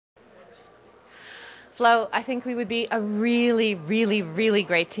Flo, I think we would be a really, really, really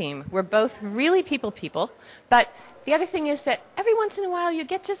great team. We're both really people, but the other thing is that every once in a while you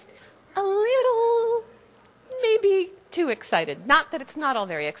get just a little, maybe too excited. Not that it's not all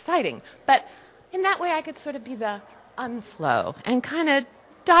very exciting, but in that way I could sort of be the unflow and kind of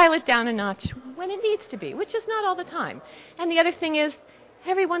dial it down a notch when it needs to be, which is not all the time. And the other thing is,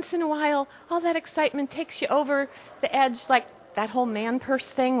 every once in a while, all that excitement takes you over the edge, like that whole man purse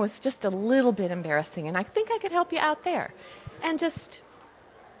thing was just a little bit embarrassing, and I think I could help you out there. And just,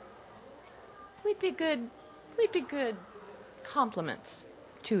 we'd be good compliments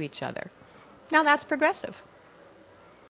to each other. Now that's progressive.